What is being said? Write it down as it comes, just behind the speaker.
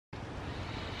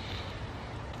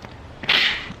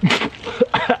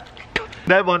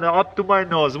That one up to my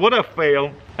nose. What a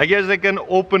fail. I guess I can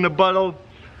open a bottle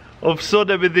of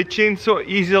soda with the chainsaw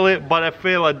easily, but I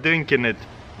fail at drinking it.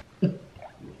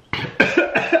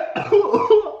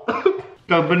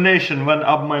 Carbonation went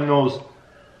up my nose.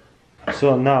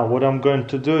 So now what I'm going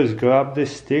to do is grab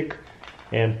this stick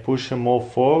and push them all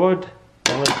forward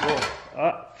and let go.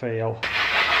 Ah, fail.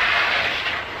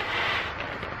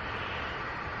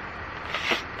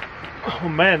 Oh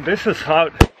man, this is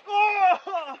hard.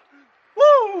 Oh,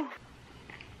 woo!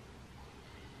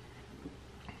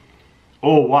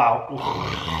 Oh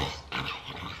wow.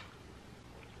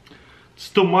 It's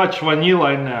too much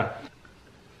vanilla in there.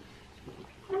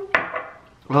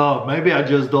 Oh, maybe I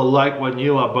just don't like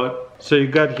vanilla, but... So you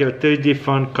got here 3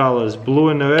 different colors, blue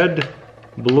and red,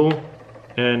 blue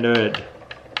and red.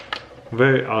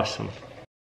 Very awesome.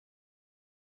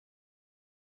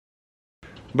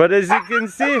 But as you can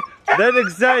see, that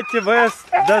anxiety vest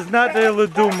does not really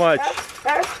do much.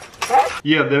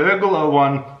 Yeah, the regular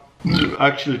one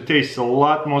actually tastes a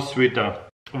lot more sweeter.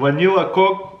 Vanilla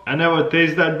Coke, I never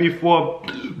tasted that before.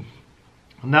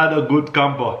 Not a good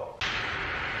combo.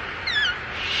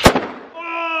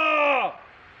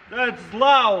 That's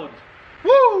loud!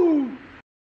 Woo!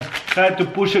 Try to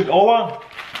push it over.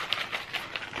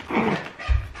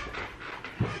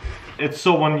 It's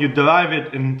so when you drive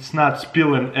it and it's not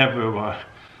spilling everywhere.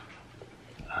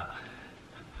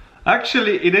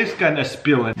 Actually, it is kind of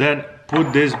spilling. Then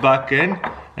put this back in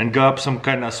and grab some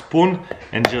kind of spoon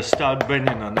and just start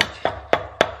bending on it.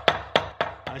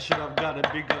 I should have got a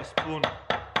bigger spoon.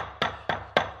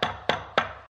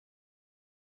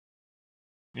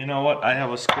 You know what? I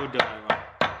have a screwdriver.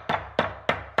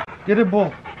 Get a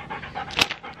ball.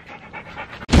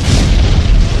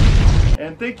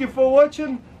 And thank you for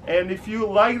watching. And if you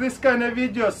like this kind of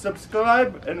video,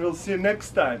 subscribe and we'll see you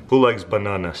next time. Who likes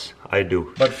bananas? I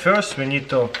do. But first we need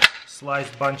to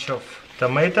slice a bunch of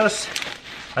tomatoes.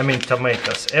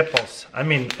 Apples.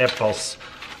 Apples.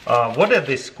 What are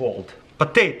these called?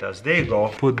 Potatoes. There you go.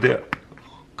 Put the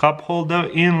cup holder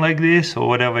in like this or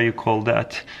whatever you call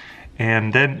that.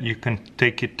 And then you can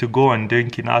take it to go and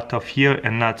drink it out of here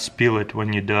and not spill it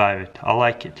when you drive it. I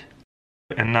like it.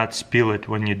 And not spill it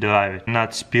when you drive it.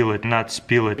 Not spill it, not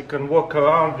spill it. You can walk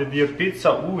around with your pizza.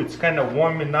 Ooh, it's kind of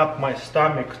warming up my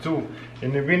stomach too.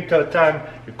 In the winter time,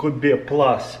 it could be a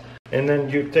plus. And then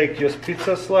you take your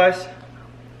pizza slice.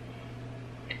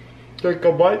 Take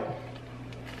a bite.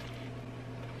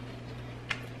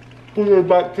 Put it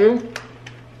back in.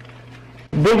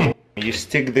 Boom! You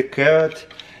stick the carrot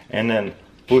and then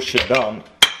push it down.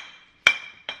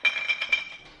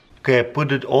 Okay,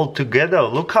 put it all together.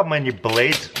 Look how many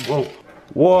blades. Whoa.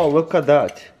 Whoa, look at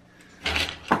that.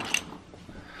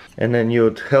 And then you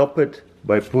would help it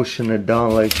by pushing it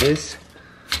down like this.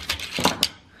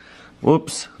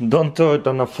 Whoops, don't throw it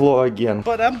on the floor again.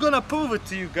 But I'm gonna prove it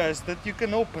to you guys that you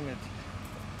can open it.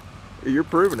 You're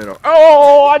proving it.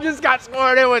 Oh, I just got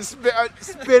squirted with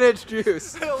spinach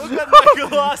juice. Look at my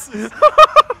glasses.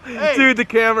 Hey. Dude, the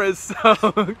camera is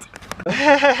soaked.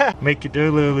 Make it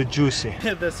really, really juicy.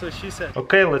 That's what she said.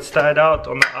 Okay, let's try it out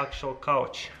on the actual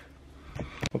couch.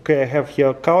 Okay, I have here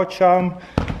a couch arm.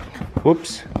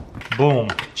 Whoops. Boom.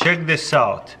 Check this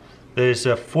out. There's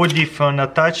 4 different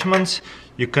attachments.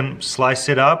 You can slice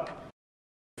it up.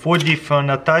 4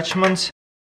 different attachments.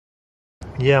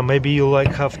 Yeah, maybe you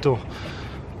have to.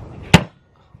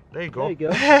 There you go. There you go.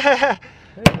 There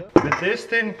you go. With this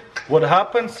thing, what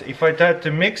happens if I try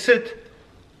to mix it?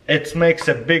 It makes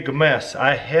a big mess.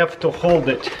 I have to hold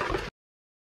it.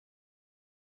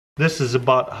 This is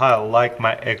about how I like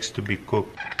my eggs to be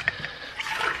cooked.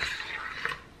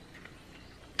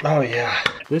 Oh yeah.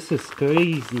 This is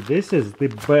crazy. This is the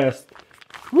best.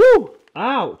 Woo!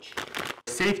 Ouch!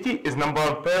 Safety is number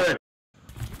 1.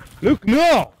 Look,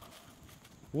 no!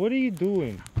 What are you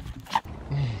doing?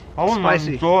 Oh,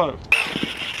 spicy.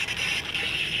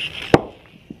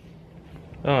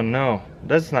 Oh no,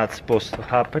 that's not supposed to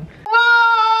happen.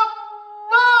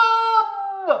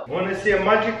 Wanna see a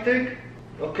magic trick?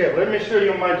 Okay, let me show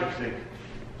you a magic trick.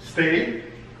 Stay.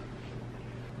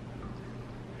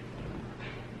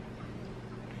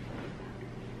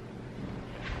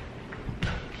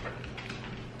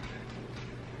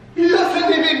 He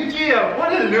doesn't even care.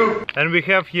 What a look. And we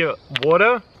have here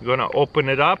water. We're gonna open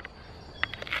it up.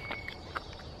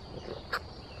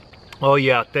 Oh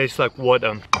yeah, tastes like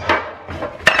water.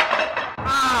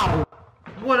 Ow!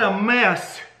 What a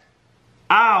mess.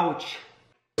 Ouch.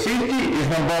 Safety is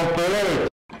number 4.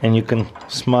 And you can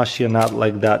smash your nut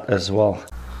like that as well.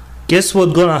 Guess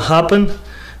what's gonna happen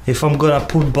if I'm gonna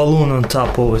put balloon on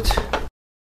top of it?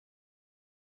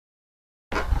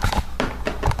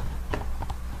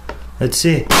 Let's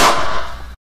see.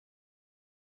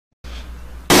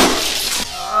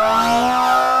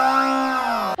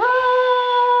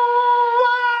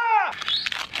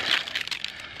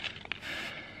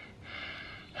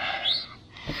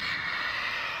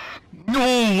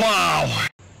 Oh, wow!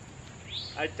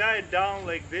 I tie it down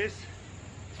like this,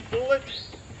 pull it.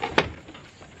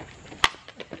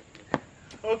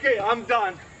 Okay, I'm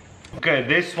done. Okay,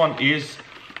 this one is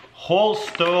whole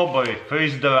strawberry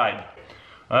freeze-dried.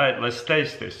 Alright, let's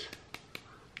taste this.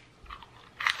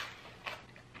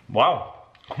 Wow,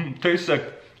 tastes like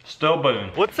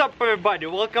strawberry. What's up everybody,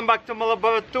 welcome back to my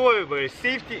laboratory where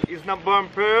safety is number one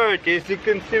priority. As you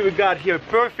can see, we got here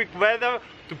perfect weather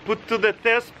to put to the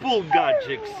test pool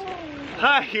gadgets.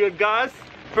 Hi here guys,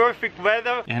 perfect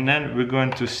weather. And then we're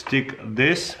going to stick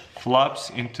this flaps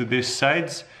into these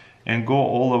sides and go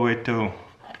all the way through.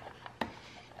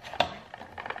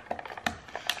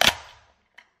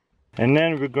 And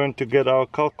then we're going to get our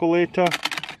calculator,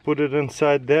 put it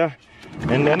inside there,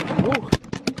 and then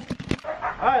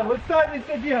alright, let's try this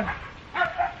again.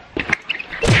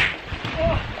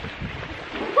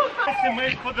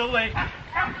 Estimate for the lake.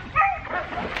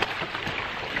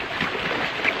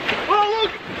 Oh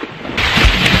look!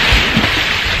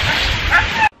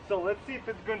 So let's see if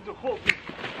it's going to hold.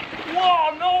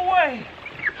 Whoa, no way!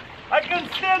 I can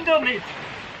stand on it!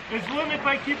 As long as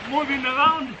I keep moving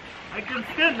around, I can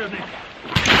stand on it.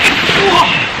 Whoa!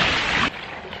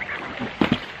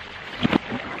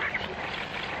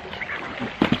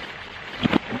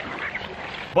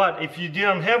 But if you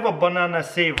didn't have a banana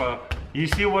saver, you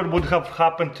see what would have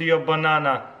happened to your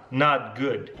banana? Not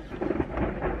good.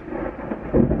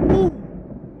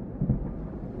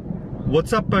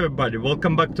 What's up everybody?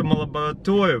 Welcome back to my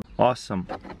laboratory. Awesome.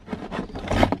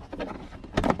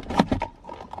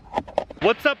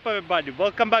 What's up everybody?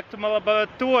 Welcome back to my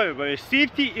laboratory where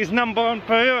safety is number one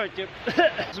priority.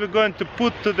 We're going to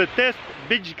put to the test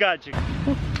beach gadget.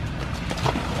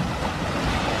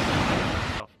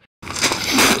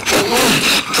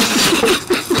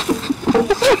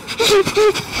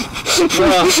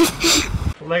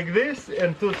 Like this,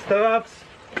 and two straps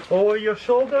over your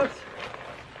shoulders.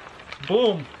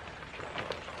 Boom.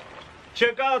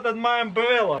 Check out that my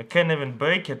umbrella. I can't even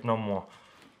break it no more.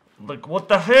 Like, what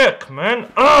the heck,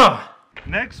 man? Ah!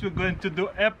 Next we're going to do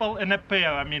apple and a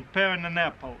pear. I mean pear and an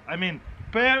apple. I mean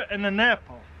pear and an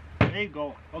apple. There you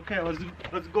go. Okay,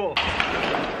 let's go.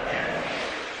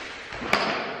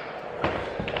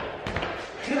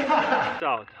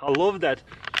 Out. I love that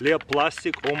layer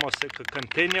plastic, almost like a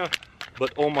container,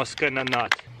 but almost kinda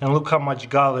not. And look how much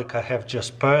garlic I have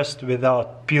just pressed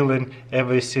without peeling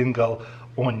every single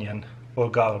onion or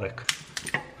garlic.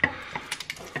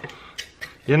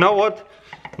 You know what?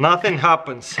 Nothing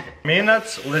happens.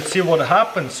 Minutes, let's see what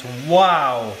happens.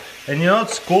 Wow! And you know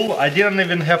what's cool? I didn't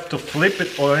even have to flip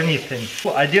it or anything.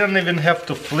 I didn't even have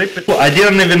to flip it. I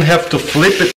didn't even have to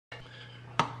flip it.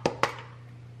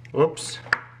 Oops.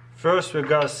 First we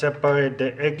gotta separate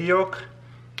the egg yolk.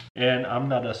 And I'm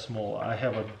not a small, I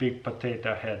have a big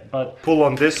potato head. But pull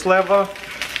on this lever.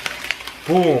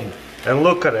 Boom! And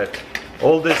look at it.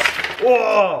 All this.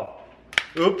 Whoa!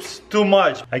 Oops, too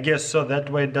much. I guess so that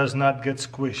way it does not get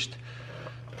squished.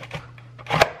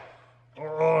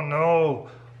 Oh no.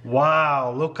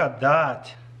 Wow, look at that.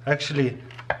 Actually,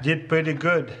 did pretty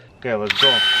good. Okay, let's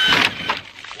go.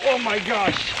 Oh my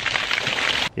gosh.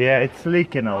 Yeah, it's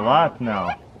leaking a lot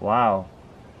now. Wow.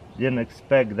 Didn't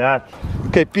expect that.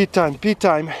 Okay, pee time, pee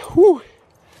time. Whew.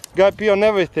 Gotta pee on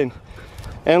everything.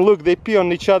 And look, they pee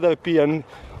on each other pee, and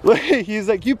he's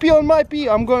like, you pee on my pee,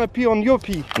 I'm gonna pee on your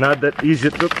pee. Not that easy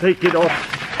to take it off.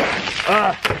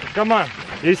 Ah, come on.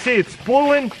 You see, it's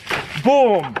pulling.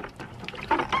 Boom.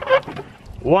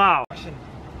 Wow.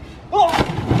 Oh!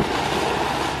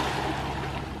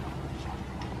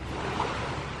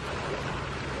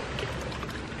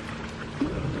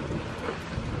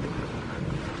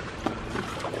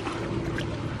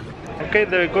 Okay,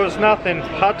 there goes nothing.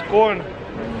 Hot corn.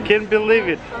 Can't believe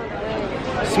it.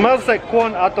 Smells like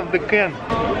corn out of the can.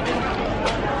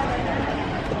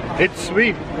 It's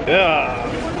sweet. Yeah.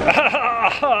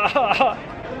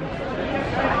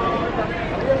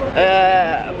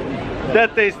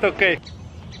 That tastes okay.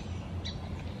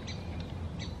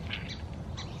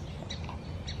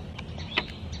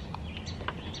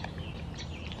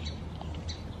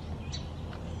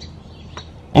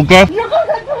 Okay. You're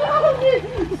gonna drown me!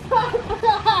 Stop!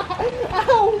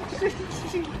 Ouch!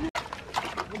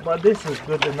 But this is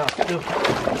good enough too.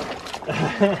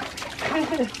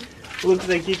 Looks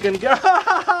like you can go.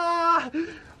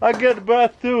 I get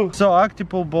breath too. So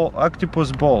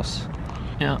octopus balls.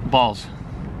 Yeah, balls.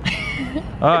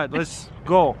 Alright, let's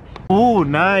go. Ooh,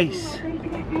 nice.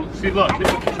 See, look, they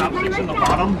put the chopsticks in the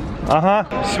bottom.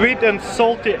 Sweet and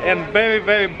salty and very,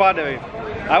 very buttery.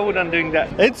 I wouldn't drink that.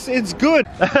 It's good.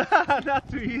 Not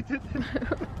to eat it.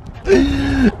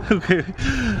 Okay.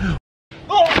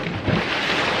 Oh!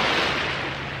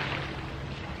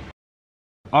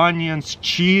 Onions,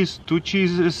 cheese, two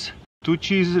cheeses.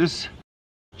 Cheeses.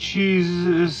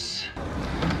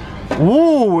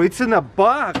 Ooh, it's in a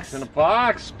box. In a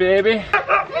box, baby.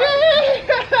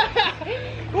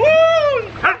 Woo!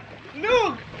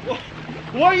 Look!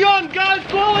 What young guys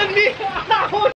calling me out?